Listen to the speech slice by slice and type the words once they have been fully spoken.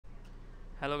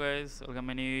Hello guys, welcome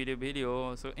to a new YouTube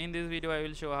video. So in this video I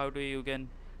will show how to you can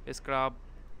scrub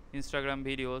Instagram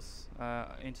videos,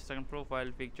 Instagram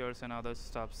profile pictures and other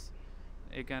stuffs.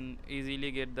 You can easily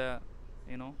get the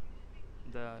you know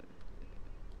the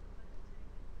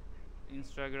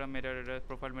Instagram metadata,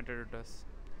 profile metadata.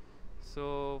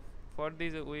 So for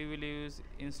this we will use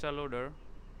Instaloader.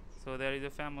 So there is a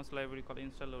famous library called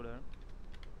Instaloader.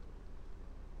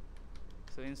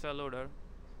 So Instaloader,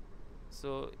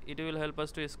 so it will help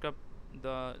us to scrub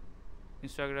the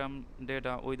Instagram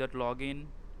data without login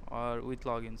or with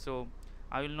login. So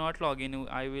I will not log in.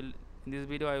 I will in this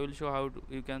video I will show how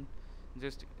you can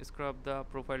just scrub the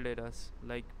profile data,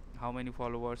 like how many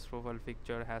followers, profile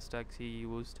picture, hashtags he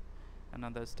used and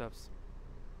other stuffs.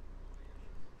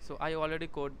 So I already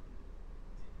code.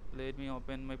 Let me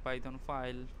open my Python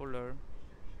file folder.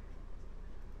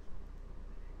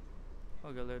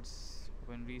 Okay, let's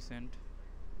open recent,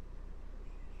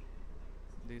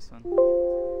 this one.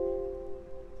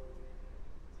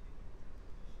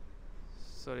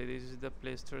 Sorry, this is the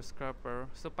Play Store scrapper.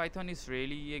 So Python is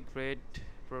really a great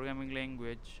programming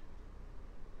language,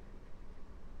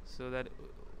 so that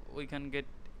we can get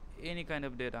any kind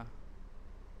of data.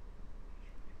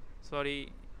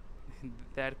 Sorry,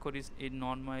 that code is in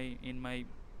my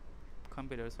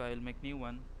computer, so I will make new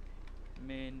one,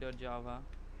 main.java.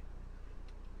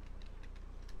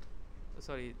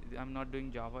 Sorry, I'm not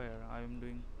doing Java here, I am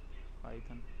doing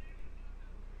Python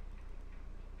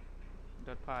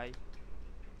 .py.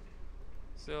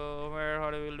 So where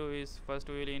what we will do is first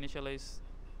we will initialize.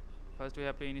 First we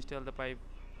have to install the pipe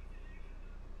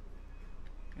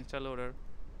Instaloader.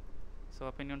 So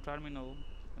open your terminal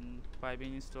and pipe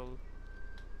install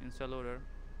Instaloader,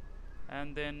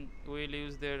 and then we will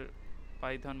use their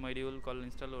Python module called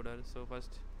Instaloader. So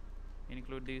first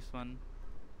include this one.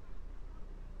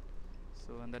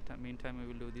 So in that meantime we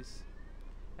will do this,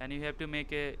 and you have to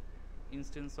make a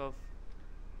instance of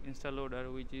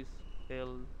Instaloader, which is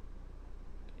l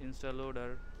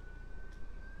instaloader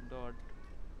dot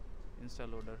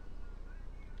instaloader.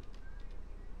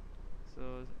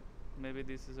 So maybe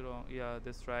this is wrong. Yeah,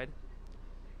 that's right.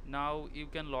 Now you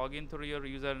can log in through your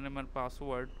username and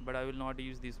password, but I will not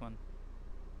use this one.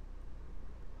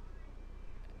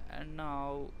 And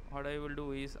now what I will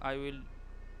do is I will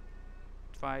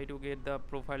try to get the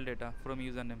profile data from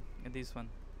username, this one.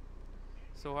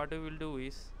 So what I will do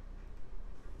is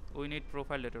we need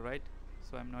profile data, right?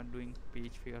 So I'm not doing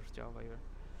PHP or Java here.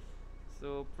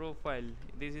 So profile,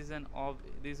 this is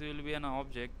this will be an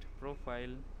object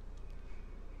profile,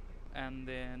 and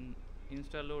then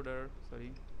instaloader,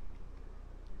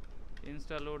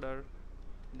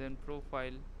 then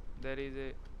profile. There is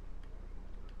a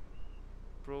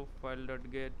profile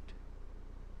dot get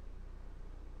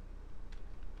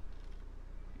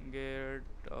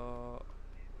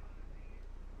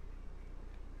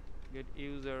get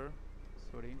user,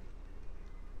 sorry,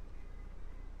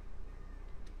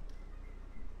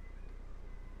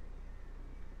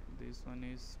 this one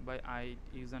is by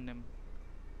username.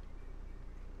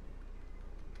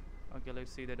 Okay,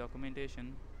 let's see the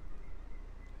documentation.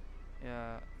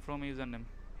 From username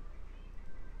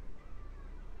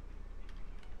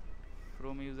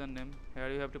here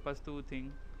you have to pass two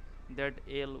things. That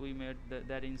l we made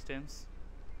that instance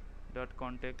dot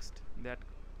context, that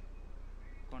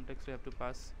context you have to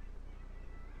pass,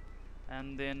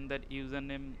 and then that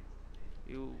username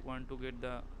you want to get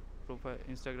the profile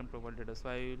Instagram profile data. So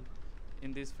I will,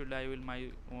 in this field I will my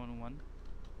own one.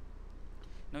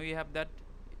 Now you have that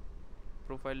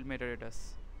profile metadata.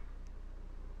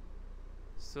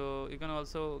 So you can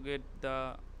also get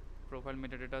the profile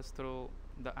metadata through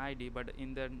the ID, but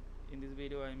in this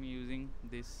video I am using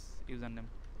this username.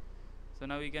 So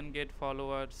now we can get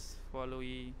followers,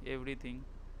 followee, everything.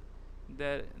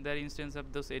 There instance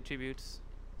of those attributes.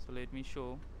 So let me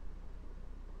show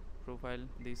profile,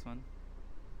 this one.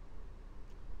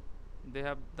 They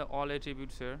have the all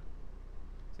attributes here.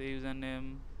 So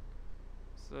username.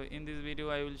 So in this video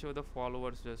I will show the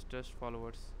followers, just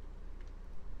followers.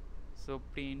 So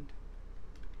print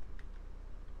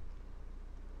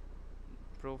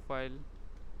profile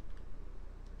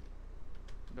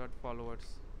dot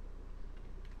followers.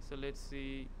 So let's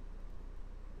see,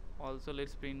 also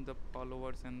let's print the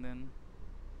followers, and then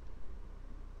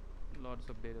lots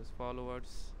of data,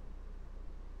 followers,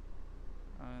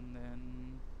 and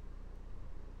then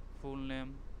full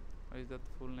name. What is that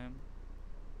full name?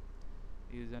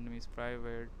 Username is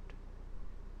private.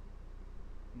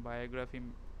 Biography,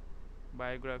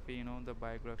 you know, the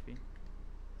biography.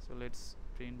 So let's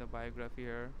print the biography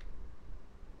here,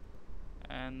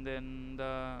 and then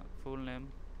the full name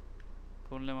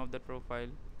of the profile.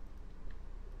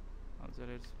 Also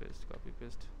let's paste, copy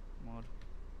paste more.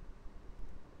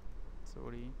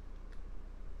 Sorry.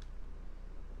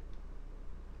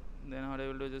 Then what I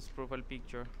will do is this profile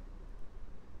picture,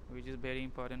 which is very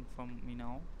important for me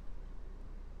now.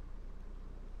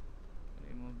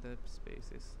 Remove the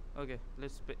spaces. Okay,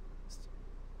 let's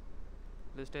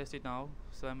test it now.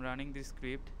 So I'm running this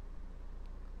script.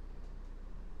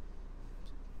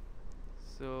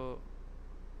 So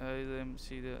as I'm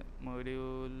see the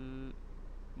module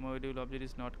object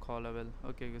is not callable.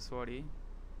 Okay, sorry.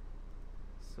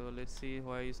 So let's see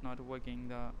why it's not working,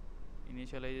 the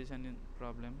initialization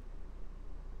problem.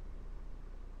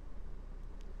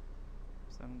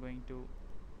 So I'm going to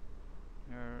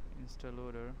here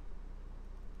Instaloader.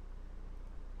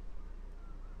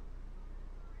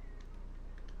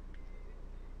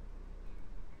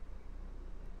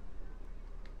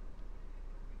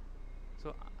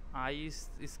 So I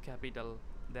is capital,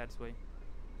 that's why.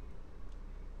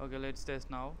 Okay, let's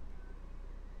test now.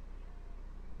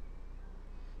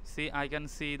 See, I can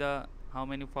see the how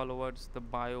many followers, the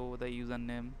bio, the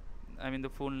username, I mean the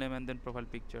full name, and then profile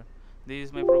picture. This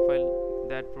is my profile,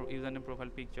 that username, profile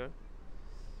picture.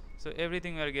 So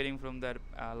everything we are getting from that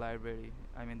library,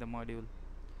 I mean the module.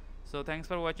 So thanks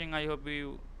for watching. I hope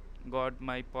you got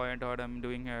my point what I'm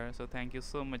doing here. So thank you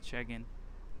so much again.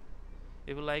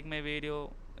 If you like my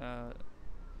video,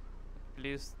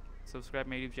 please subscribe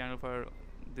my YouTube channel for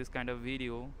this kind of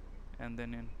video, and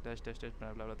then dash dash dash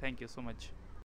blah blah blah. Thank you so much.